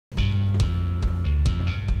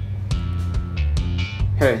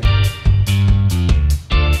Hey.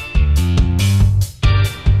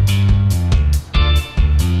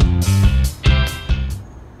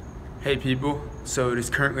 Hey people, so it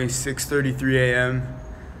is currently 6:33 a.m.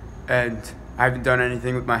 and I haven't done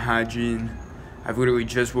anything with my hygiene. I've literally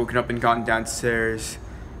just woken up and gotten downstairs.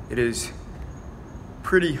 It is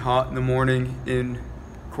pretty hot in the morning in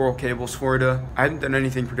Coral Gables, Florida. I haven't done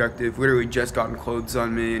anything productive, literally just gotten clothes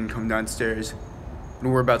on me and come downstairs.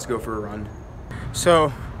 And we're about to go for a run.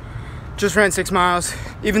 So, just ran 6 miles,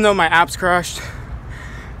 even though my app's crashed.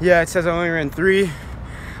 Yeah, it says I only ran 3,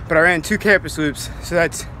 but I ran 2 campus loops, so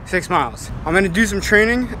that's 6 miles. I'm gonna do some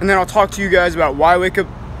training, and then I'll talk to you guys about why I wake up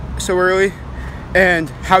so early and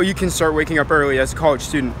how you can start waking up early as a college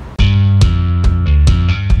student.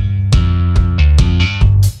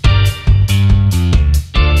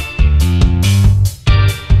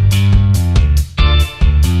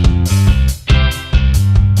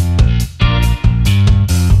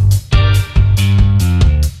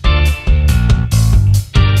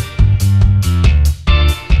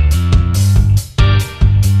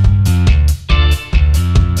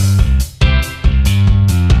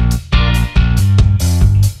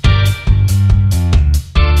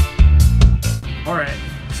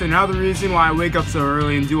 So now the reason why I wake up so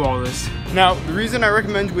early and do all this. Now, the reason I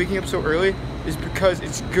recommend waking up so early is because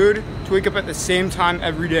it's good to wake up at the same time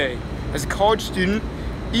every day. As a college student,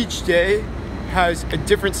 each day has a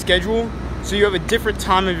different schedule, so you have a different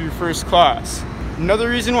time of your first class. Another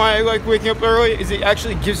reason why I like waking up early is it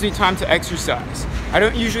actually gives me time to exercise. I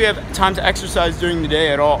don't usually have time to exercise during the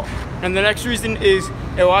day at all. And the next reason is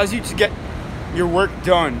it allows you to get your work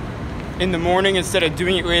done in the morning instead of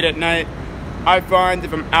doing it late at night. I find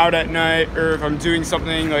if I'm out at night or if I'm doing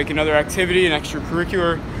something like another activity, an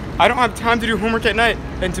extracurricular, I don't have time to do homework at night.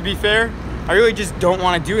 And to be fair, I really just don't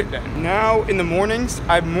want to do it then. Now in the mornings,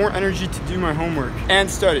 I have more energy to do my homework and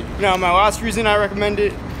study. Now my last reason I recommend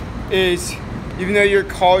it is even though you're a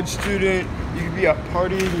college student, you could be out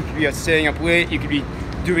partying, you could be out staying up late, you could be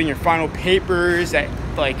doing your final papers at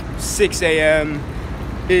like 6 a.m.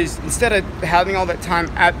 is instead of having all that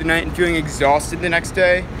time at the night and feeling exhausted the next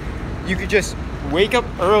day, you could just wake up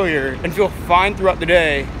earlier and feel fine throughout the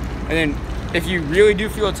day. And then if you really do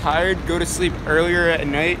feel tired, go to sleep earlier at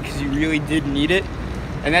night because you really did need it.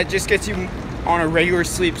 And that just gets you on a regular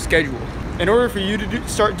sleep schedule. In order for you to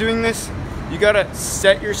start doing this, you gotta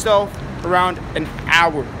set yourself around an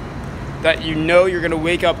hour that you know you're gonna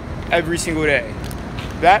wake up every single day.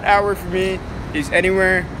 That hour for me is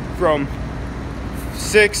anywhere from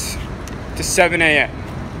 6 to 7 a.m.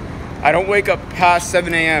 I don't wake up past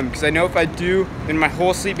 7 a.m. because I know if I do, then my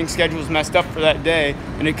whole sleeping schedule is messed up for that day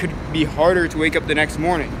and it could be harder to wake up the next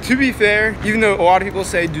morning. To be fair, even though a lot of people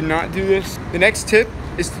say do not do this, the next tip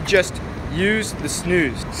is to just use the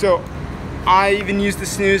snooze. So I even use the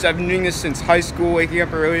snooze. I've been doing this since high school, waking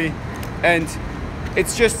up early, and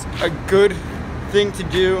it's just a good thing to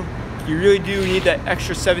do. You really do need that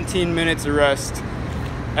extra 17 minutes of rest,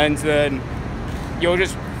 and then you'll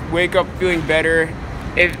just wake up feeling better.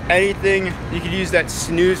 If anything, you could use that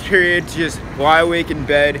snooze period to just lie awake in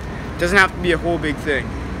bed. It doesn't have to be a whole big thing.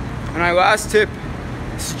 And my last tip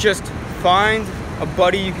is to just find a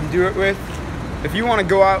buddy you can do it with. If you want to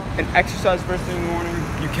go out and exercise first thing in the morning,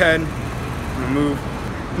 you can. I'm gonna move.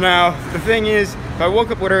 Now, the thing is, if I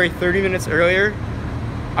woke up literally 30 minutes earlier,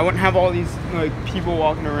 I wouldn't have all these like people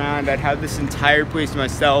walking around. I'd have this entire place to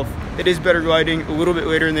myself. It is better lighting a little bit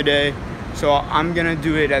later in the day, so I'm gonna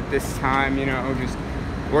do it at this time, you know, just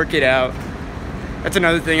work it out. That's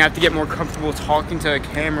another thing. I have to get more comfortable talking to a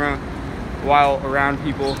camera while around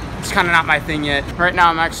people. It's kind of not my thing yet. Right now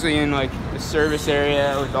I'm actually in like the service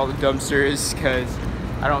area with all the dumpsters because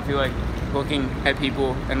I don't feel like looking at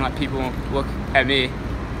people and let people look at me.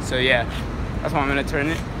 So yeah, that's why I'm gonna turn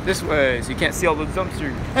it this way so you can't see all the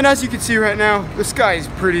dumpsters. And as you can see right now, the sky is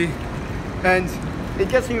pretty and it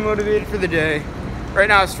gets me motivated for the day. Right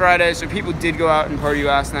now it's Friday, so people did go out and party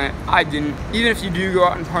last night. I didn't. Even if you do go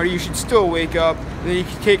out and party, you should still wake up, and then you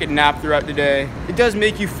can take a nap throughout the day. It does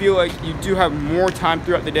make you feel like you do have more time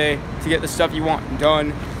throughout the day to get the stuff you want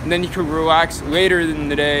done, and then you can relax later in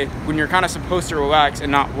the day when you're kind of supposed to relax and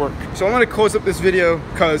not work. So I'm gonna close up this video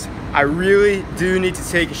because I really do need to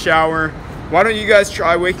take a shower. Why don't you guys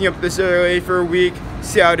try waking up this early for a week,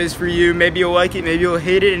 see how it is for you. Maybe you'll like it, maybe you'll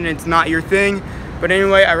hate it, and it's not your thing. But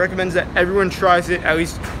anyway, I recommend that everyone tries it at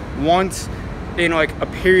least once in like a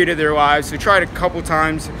period of their lives. So try it a couple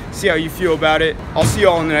times, see how you feel about it. I'll see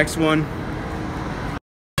y'all in the next one.